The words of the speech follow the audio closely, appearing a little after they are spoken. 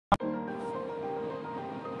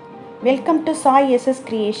Welcome to Sai SS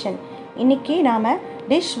creation. இன்றைக்கி நாம்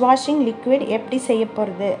dish washing liquid எப்படி செய்ய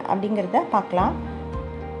போகிறது அப்படிங்கிறத பார்க்கலாம்.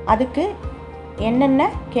 அதுக்கு என்னென்ன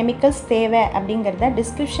கெமிக்கல்ஸ் தேவை அப்படிங்கிறத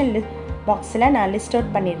டிஸ்கிரிப்ஷன் பாக்ஸில் நான் லிஸ்ட்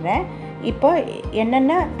அவுட் பண்ணிடுறேன். இப்போ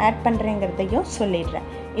என்னென்ன ஆட் பண்ணுறேங்கிறதையும் சொல்லிடுறேன்.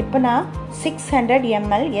 இப்போ நான் 600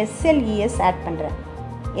 ml SLES ஆட் பண்ணுறேன்.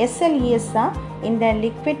 SLES தான் இந்த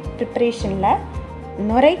லிக்விட் ப்ரிப்ரேஷனில்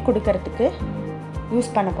நுரை கொடுக்கறதுக்கு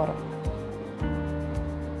யூஸ் பண்ண போகிறோம்.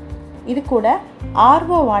 இது கூட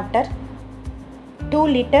RO வாட்டர் 2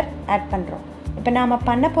 லிட்டர் ஆட் பண்ணுறோம். இப்போ நாம்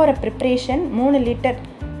பண்ண போகிற ப்ரிப்ரேஷன் 3 லிட்டர்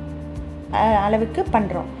அளவுக்கு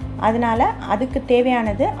பண்ணுறோம். அதனால் அதுக்கு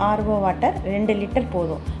தேவையானது RO வாட்டர் 2 லிட்டர்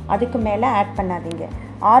போதும். அதுக்கு மேலே ஆட் பண்ணாதீங்க.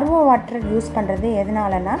 RO வாட்டர் யூஸ் பண்ணுறது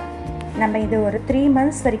எதனாலனா, நம்ம இது ஒரு 3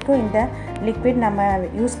 months வரைக்கும் இந்த லிக்விட் நம்ம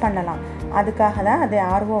யூஸ் பண்ணலாம். அதுக்காக தான் அது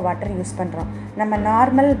RO வாட்டர் யூஸ் பண்ணுறோம். நம்ம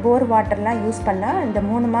நார்மல் போர் வாட்டர்லாம் யூஸ் பண்ணால் இந்த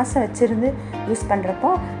 3 மாதம் வச்சுருந்து யூஸ் பண்ணுறப்போ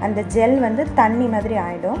அந்த ஜெல் வந்து தண்ணி மாதிரி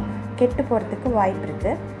ஆகிடும், கெட்டு போகிறதுக்கு வாய்ப்பு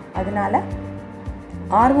இருக்குது. அதனால்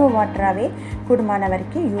RO வாட்டராகவே கூடுமான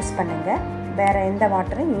வரைக்கும் யூஸ் பண்ணுங்கள். வேறு எந்த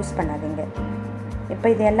வாட்டரும் யூஸ் பண்ணாதீங்க. இப்போ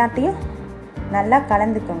இது எல்லாத்தையும் நல்லா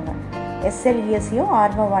கலந்துக்கோங்க. SLESயும்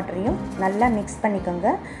RO வாட்டரையும் நல்லா மிக்ஸ் பண்ணிக்கோங்க.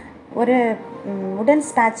 ஒரு உடன்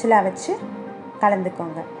ஸ்பேட்சுலா வச்சு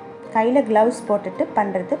கலந்துக்கோங்க. கையில் க்ளவுஸ் போட்டுட்டு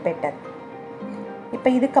பண்ணுறது பெட்டர். இப்போ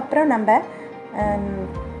இதுக்கப்புறம் நம்ம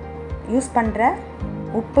யூஸ் பண்ணுற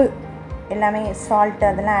உப்பு எல்லாமே, சால்ட்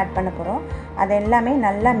அதெல்லாம் ஆட் பண்ண போகிறோம். அதை எல்லாமே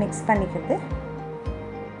நல்லா மிக்ஸ் பண்ணிக்கிறது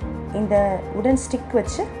இந்த உடன் ஸ்டிக்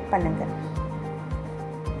வச்சு பண்ணுங்கள்.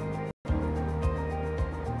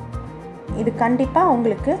 இது கண்டிப்பாக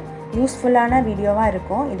உங்களுக்கு யூஸ்ஃபுல்லான வீடியோவாக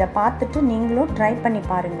இருக்கும். இதை பார்த்துட்டு நீங்களும் ட்ரை பண்ணி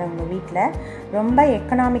பாருங்கள் உங்கள் வீட்டில். ரொம்ப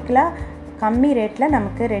எக்கனாமிக்கலாக கம்மி ரேட்டில்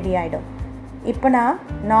நமக்கு ரெடி ஆகிடும். இப்போ நான்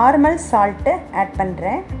நார்மல் சால்ட்டு ஆட்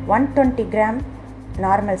பண்ணுறேன். 120 கிராம்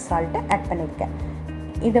நார்மல் சால்ட்டு ஆட் பண்ணியிருக்கேன்.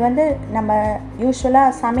 இது வந்து நம்ம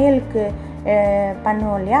யூஸ்வலாக சமையலுக்கு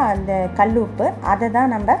பண்ணுவோம் இல்லையா, அந்த கல் உப்பு, அதை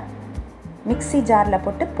தான் நம்ம மிக்ஸி ஜாரில்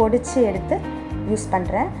போட்டு பொடிச்சு எடுத்து யூஸ்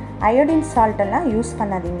பண்ணுறேன். அயோடின் சால்ட்டெல்லாம் யூஸ்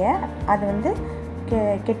பண்ணாதீங்க, அது வந்து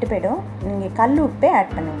கெட்டு போய்டும். நீங்கள் கல் உப்பே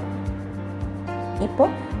ஆட் பண்ணுங்க.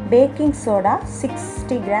 இப்போது பேக்கிங் சோடா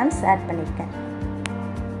 60 கிராம்ஸ் ஆட் பண்ணியிருக்கேன்.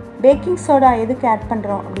 பேக்கிங் சோடா எதுக்கு ஆட்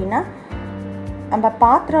பண்ணுறோம் அப்படின்னா, நம்ம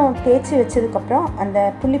பாத்திரம் தேய்ச்சி வச்சதுக்கப்புறம் அந்த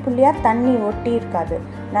புள்ளி புள்ளியாக தண்ணி ஒட்டி இருக்காது,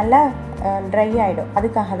 நல்லா ட்ரை ஆகிடும்.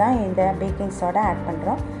 அதுக்காக தான் இந்த பேக்கிங் சோடா ஆட்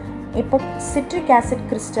பண்ணுறோம். இப்போ சிட்ரிக் ஆசிட்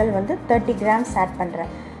கிறிஸ்டல் வந்து 30 கிராம்ஸ் ஆட்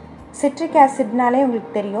பண்ணுறேன். சிட்ரிக் ஆசிட்னாலே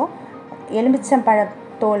உங்களுக்கு தெரியும், எலுமிச்சம்பழ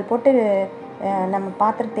தோல் போட்டு நம்ம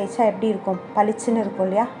பாத்திரம் தேய்ச்சா எப்படி இருக்கும், பளிச்சுன்னு இருக்கும்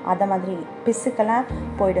இல்லையா, அதை மாதிரி பிசுக்கெல்லாம்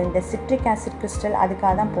போயிடும். இந்த சிட்ரிக் ஆசிட் கிறிஸ்டல்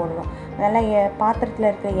அதுக்காக தான் போடுறோம். நல்லா பாத்திரத்தில்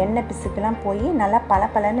இருக்கிற எண்ணெய் பிசுக்கெல்லாம் போய் நல்லா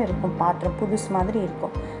பளபளன்னு இருக்கும், பாத்திரம் புதுசு மாதிரி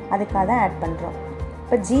இருக்கும். அதுக்காக தான் ஆட் பண்ணுறோம்.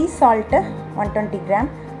 இப்போ ஜீ சால்ட்டு 120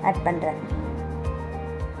 கிராம் ஆட் பண்ணுறேன்.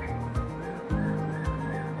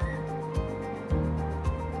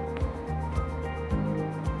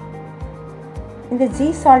 இந்த ஜீ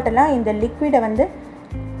சால்ட்டெல்லாம் இந்த லிக்விடை வந்து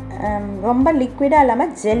ரொம்ப லிக்விடாக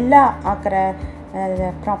இல்லாமல் ஜெல்லாக ஆக்கிற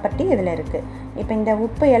ப்ராப்பர்ட்டி இதில் இருக்குது. இப்போ இந்த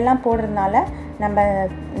உப்பு எல்லாம் போடுறதுனால நம்ம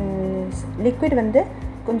லிக்விட் வந்து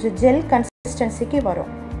கொஞ்சம் ஜெல் கன்சிஸ்டன்சிக்கு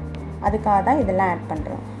வரும். அதுக்காக தான் இதெல்லாம் ஆட்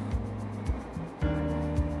பண்ணுறோம்.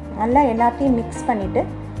 நல்லா எல்லாத்தையும் மிக்ஸ் பண்ணிவிட்டு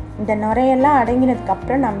இந்த நுரையெல்லாம்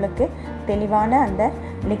அடங்கினதுக்கப்புறம் நம்மளுக்கு தெளிவான அந்த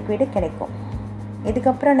லிக்விடு கிடைக்கும்.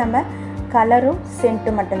 இதுக்கப்புறம் நம்ம கலரும்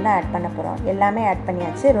சென்ட்டும் மட்டும்தான் ஆட் பண்ண போகிறோம். எல்லாமே ஆட்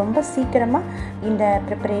பண்ணியாச்சு. ரொம்ப சீக்கிரமாக இந்த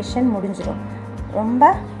ப்ரிப்பரேஷன் முடிஞ்சிடும்.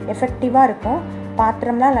 ரொம்ப எஃபெக்டிவாக இருக்கும்.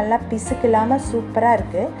 பாத்திரம்லாம் நல்லா பிசுக்கு இல்லாமல் சூப்பராக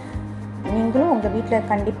இருக்குது. நீங்களும் உங்கள் வீட்டில்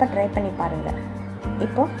கண்டிப்பாக ட்ரை பண்ணி பாருங்கள்.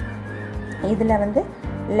 இப்போது இதில் வந்து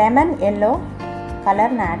லெமன் எல்லோ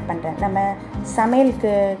கலர் நான் ஆட் பண்ணுறேன். நம்ம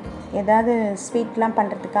சமையலுக்கு ஏதாவது ஸ்வீட்லாம்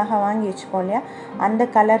பண்ணுறதுக்காக வாங்கி வச்சுப்போம் இல்லையா, அந்த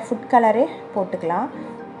கலர் ஃபுட் கலரே போட்டுக்கலாம்.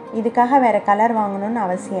 இதுக்காக வேறு கலர் வாங்கணுன்னு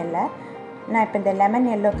அவசியம் இல்லை. நான் இப்போ இந்த லெமன்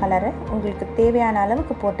எல்லோ கலரு உங்களுக்கு தேவையான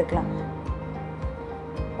அளவுக்கு போட்டுக்கலாம்.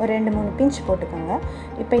 ஒரு 2-3 பிஞ்ச் போட்டுக்கோங்க.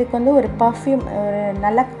 இப்போ இதுக்கு வந்து ஒரு பர்ஃப்யூம், ஒரு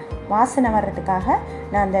நல்ல வாசனை வர்றதுக்காக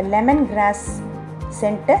நான் அந்த லெமன் கிராஸ்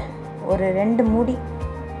சென்ட்டு ஒரு 2 மூடி,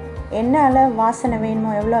 என்ன அளவு வாசனை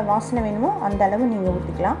வேணுமோ, எவ்வளோ வாசனை வேணுமோ அந்த அளவு நீங்கள்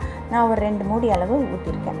ஊற்றிக்கலாம். நான் ஒரு 2 மூடி அளவு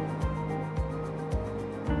ஊற்றிருக்கேன்.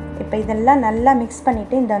 இப்போ இதெல்லாம் நல்லா மிக்ஸ்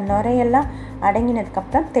பண்ணிவிட்டு இந்த நுரையெல்லாம்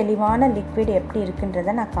அடங்கினதுக்கப்புறம் தெளிவான லிக்விட் எப்படி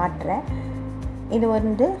இருக்குன்றதை நான் காட்டுறேன். இது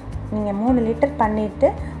வந்து நீங்கள் 3 லிட்டர் பண்ணிவிட்டு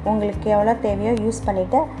உங்களுக்கு எவ்வளோ தேவையோ யூஸ்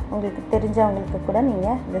பண்ணிவிட்டு உங்களுக்கு தெரிஞ்சவங்களுக்கு கூட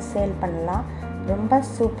நீங்கள் இதை சேல் பண்ணலாம். ரொம்ப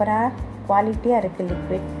சூப்பராக குவாலிட்டியாக இருக்குது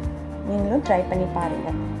லிக்விட். நீங்களும் ட்ரை பண்ணி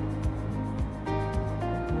பாருங்கள்.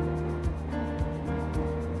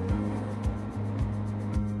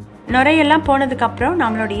 நுரையெல்லாம் போனதுக்கப்புறம்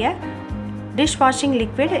நம்மளுடைய டிஷ் வாஷிங்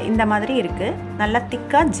லிக்விட் இந்த மாதிரி இருக்குது. நல்லா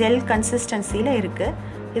திக்காக ஜெல் கன்சிஸ்டன்சியில் இருக்குது.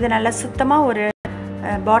 இதை நல்லா சுத்தமாக ஒரு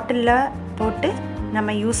பாட்டிலில் போட்டு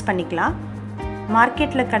நம்ம யூஸ் பண்ணிக்கலாம்.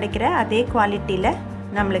 மார்க்கெட்டில் கிடைக்கிற அதே குவாலிட்டியில்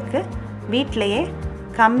நம்மளுக்கு வீட்டிலையே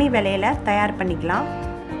கம்மி விலையில் தயார் பண்ணிக்கலாம்.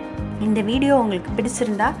 இந்த வீடியோ உங்களுக்கு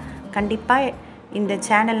பிடிச்சிருந்தா கண்டிப்பாக இந்த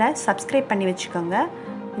சேனலை சப்ஸ்கிரைப் பண்ணி வச்சுக்கோங்க.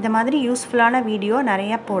 இந்த மாதிரி யூஸ்ஃபுல்லான வீடியோ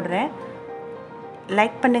நிறையா போடுறேன்.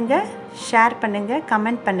 லைக் பண்ணுங்கள், ஷேர் பண்ணுங்கள்,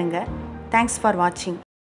 கமெண்ட் பண்ணுங்கள். தேங்க்ஸ் ஃபார் வாட்சிங்.